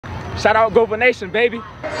Shout out Gova Nation, baby.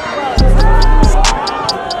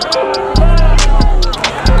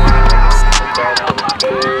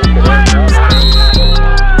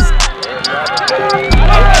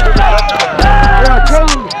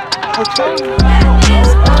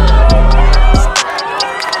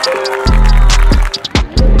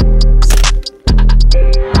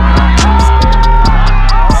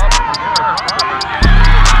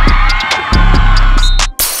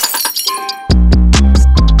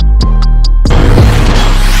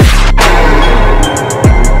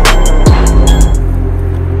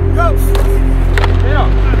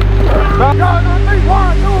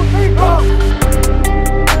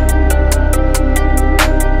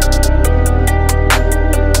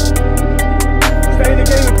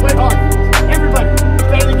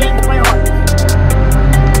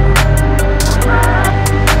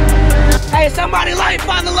 Somebody light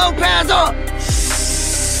find the Lopez up!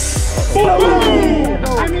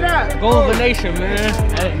 Give me that! Gova Nation, man.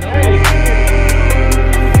 Hey.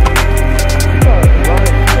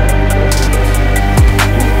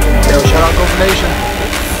 Yo, shout out Gova Nation.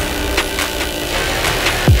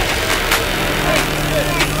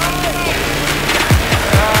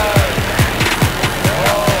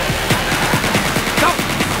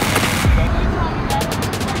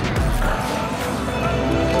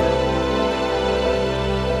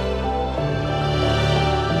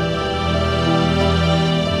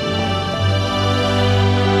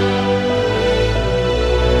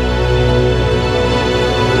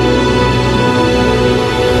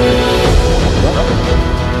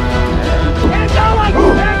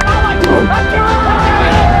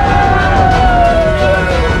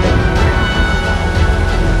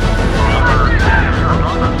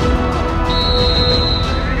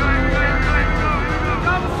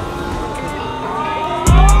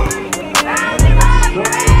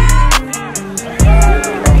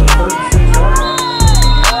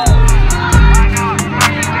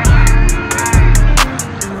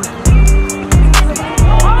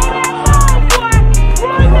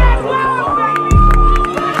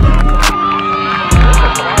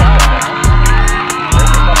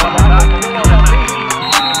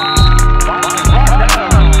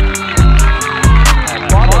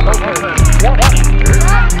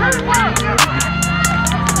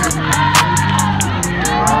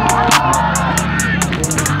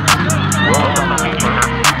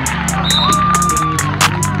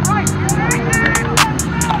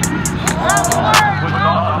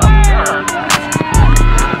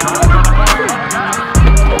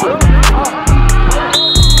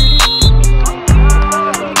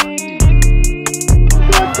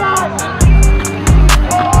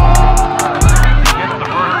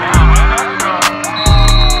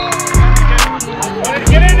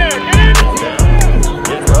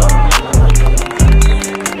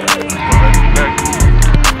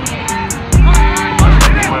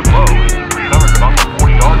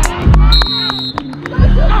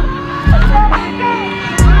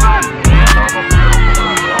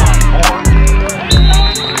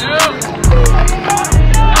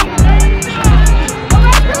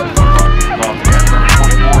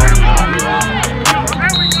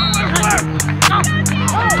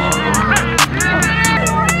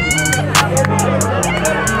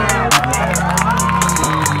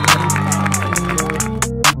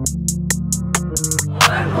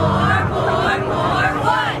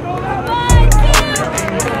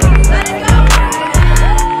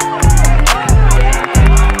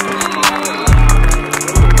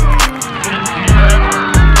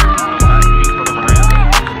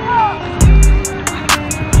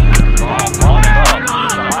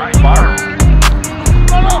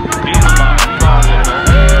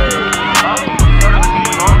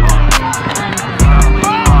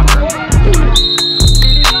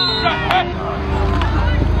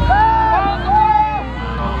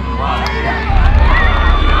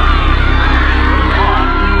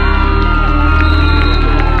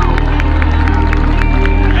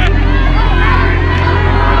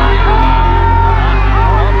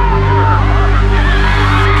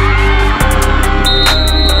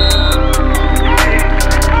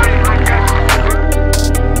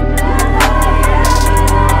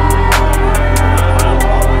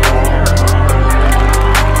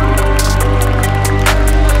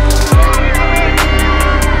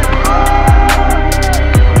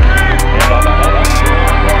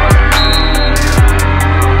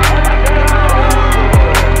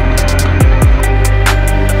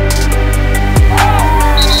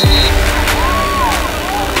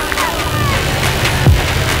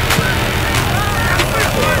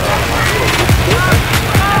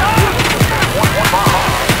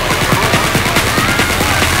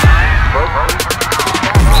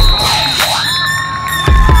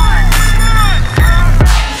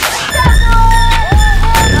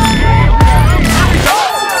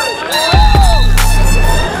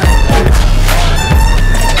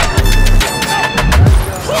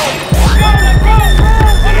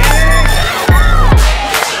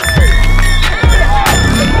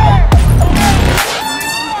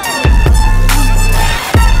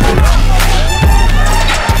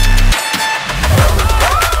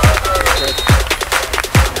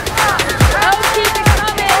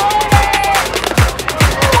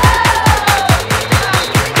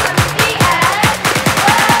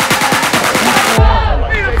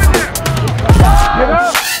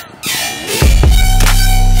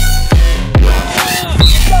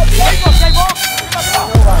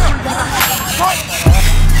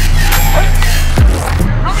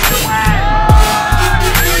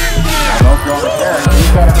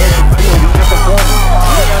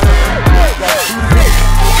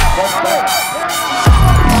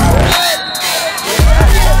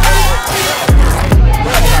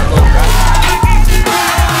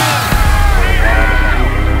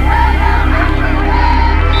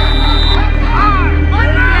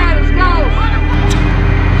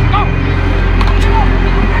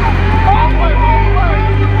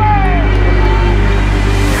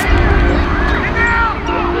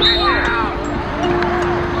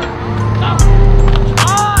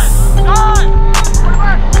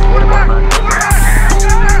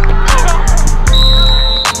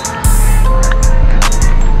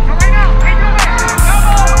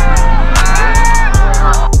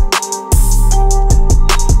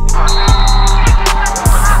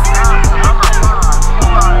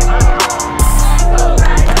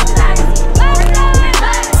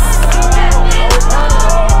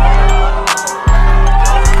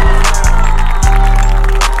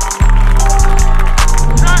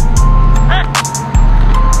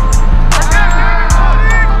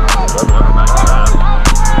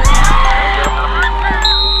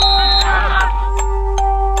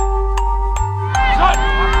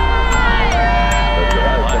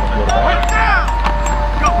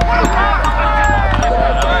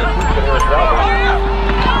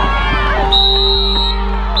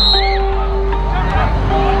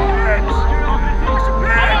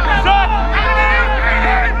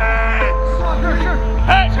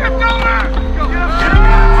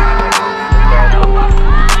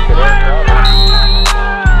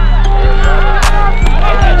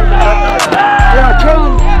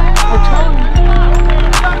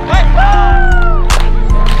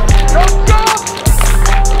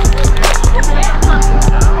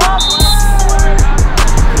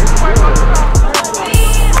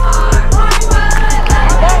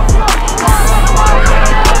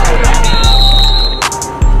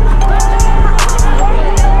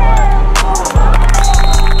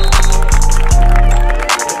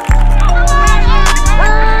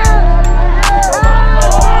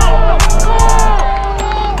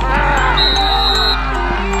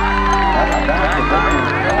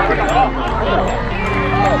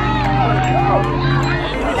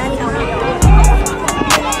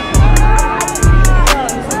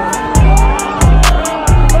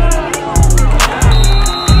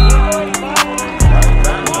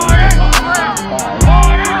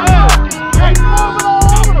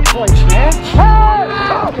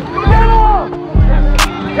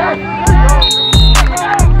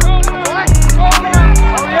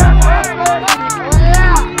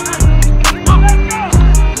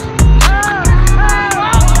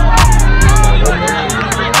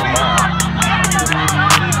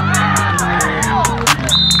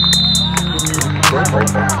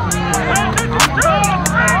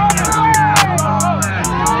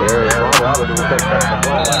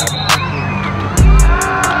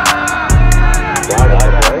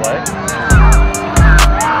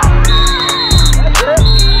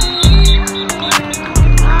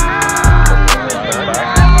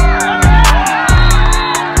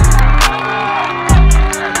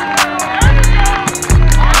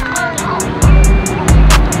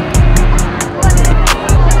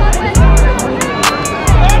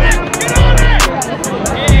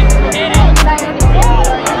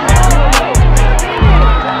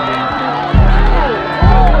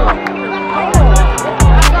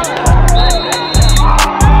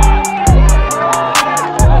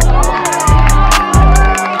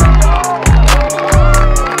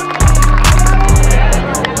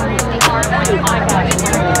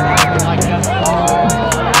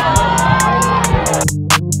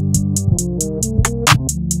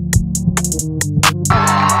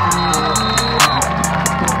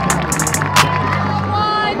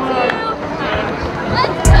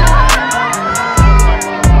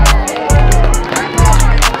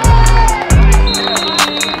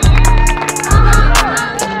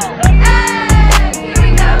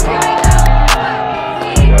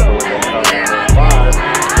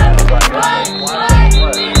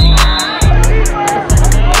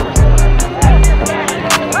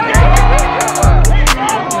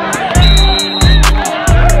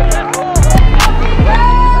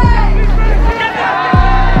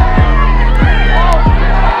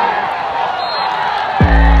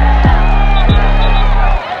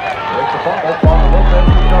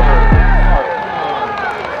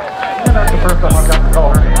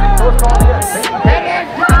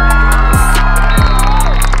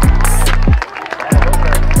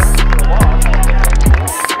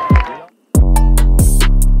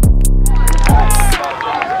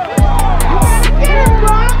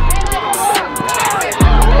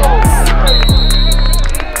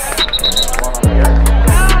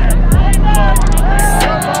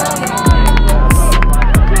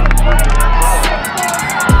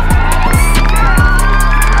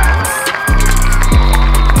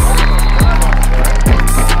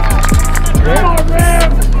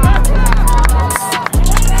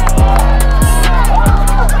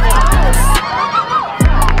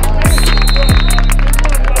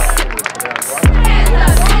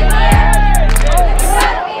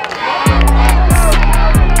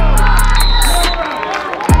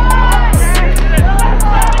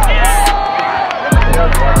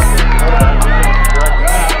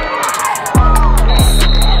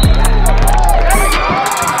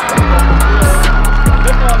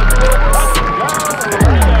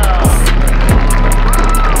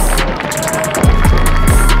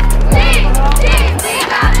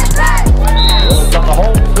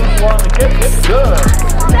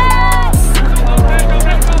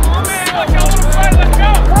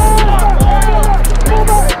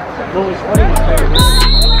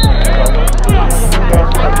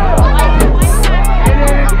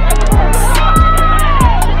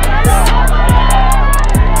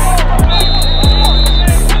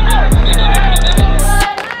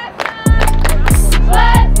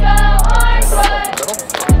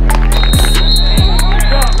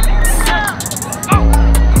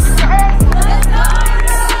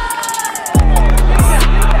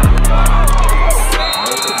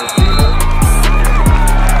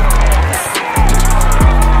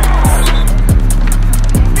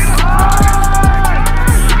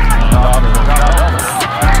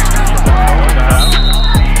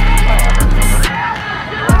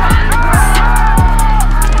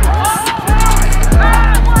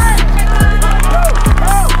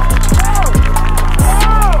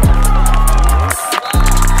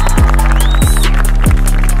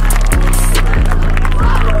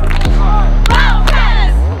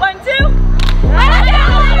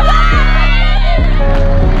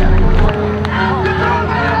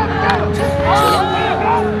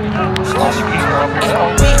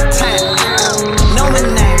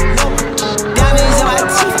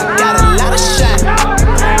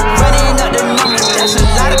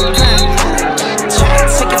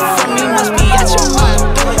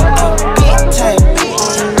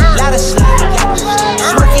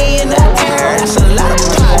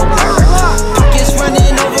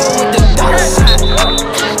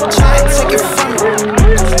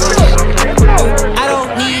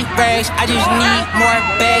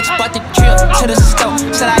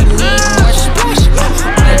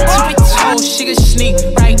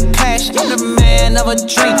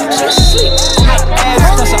 dream. She asleep on my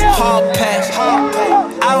ass, that's a hall pass.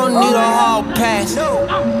 I don't need a hall pass.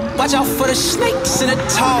 Watch out for the snakes in the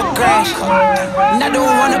tall grass. Not the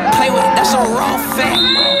one to play with, that's a raw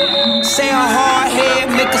fact. Say a hard head,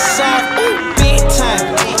 make a soft, ooh, big time.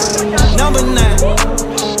 Number 9,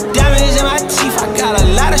 diamonds in my teeth, I got a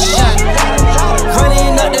lot of shine.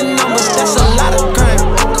 Running up the numbers, that's a lot of grind.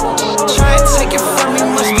 Try and take it from me,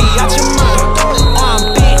 must be out your mind. Oh,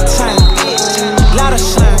 I'm big time, lot of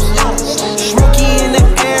slime. Smoky in the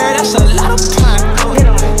air, that's a lot of pine.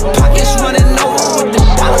 Pockets running over with the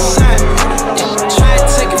dollar sign. Try and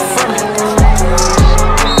take it from me.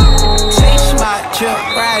 Taste my trip,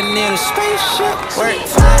 riding in a spaceship. Work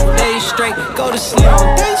 5 days straight, go to sleep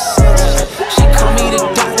on day 6. She call me the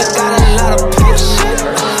doctor, got a lot of patience.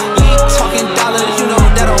 You ain't talking dollars, you know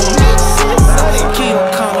that don't make sense. Keep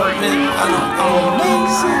calm, man, I know I'm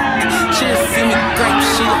amazing. She just feel me great,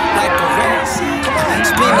 she look like a raisin.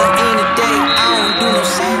 Spend the end of the day, I don't do no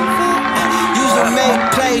saving. Used to make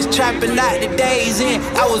plays, trapping out the days in.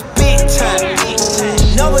 I was big time,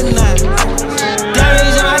 number 9.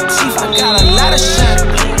 Diamonds in my teeth, I got a lot of shine.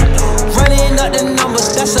 Running up the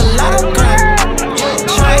numbers, that's a lot of grind.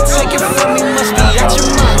 Try and take it from me, must be out your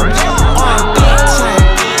mind. Oh, I'm big time,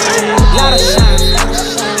 lot of shine.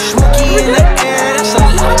 Smoky in the air, that's a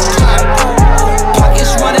lot of time.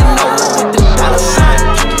 Pockets running over with the dollar sign.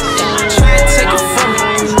 Try and take it from me.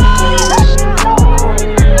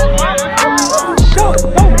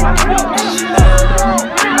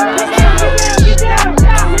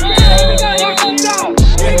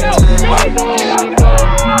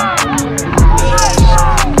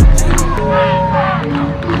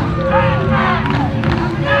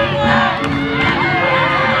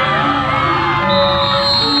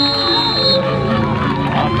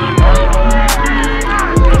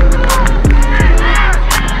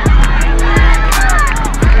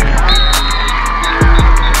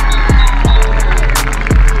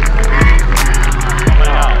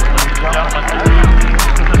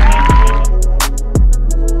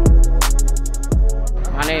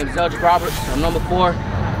 Roberts, I'm number 4,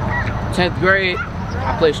 10th grade.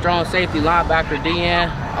 I play strong safety, linebacker, DN,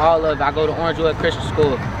 all of it. I go to Orangewood Christian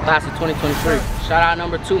School, class of 2023. Shout out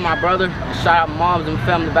number 2, my brother, and shout out my moms and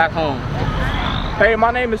family back home. Hey,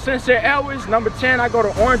 my name is Sensei Elwes, number 10. I go to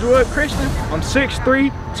Orangewood Christian. I'm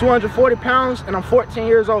 6'3", 240 pounds, and I'm 14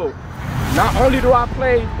 years old. Not only do I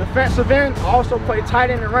play defensive end, I also play tight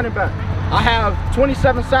end and running back. I have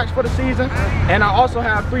 27 sacks for the season, and I also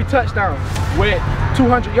have 3 touchdowns with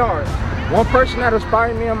 200 yards. One person that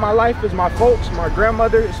inspired me in my life is my folks, my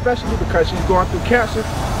grandmother especially, because she's going through cancer.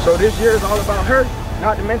 So this year is all about her,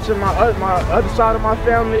 not to mention my other side of my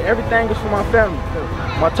family. Everything is for my family.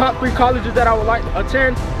 My top 3 colleges that I would like to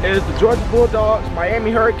attend is the Georgia Bulldogs,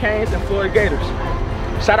 Miami Hurricanes, and Florida Gators.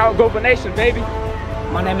 Shout out Gova Nation, baby.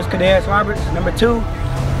 My name is Kaderris number 2,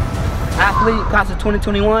 athlete, class of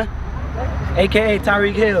 2021, aka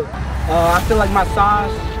Tyreek Hill. I feel like my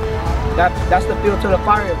size, that's the fuel to the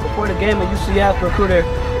fire. Before the game, a UCF recruiter,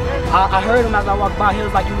 I heard him as I walked by. He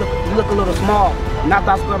was like, you look a little small. And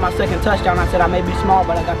after I scored my 2nd touchdown, I said I may be small,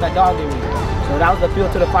 but I got that dog in me. So that was the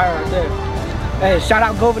fuel to the fire right there. Hey, shout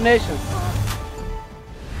out Gova Nation.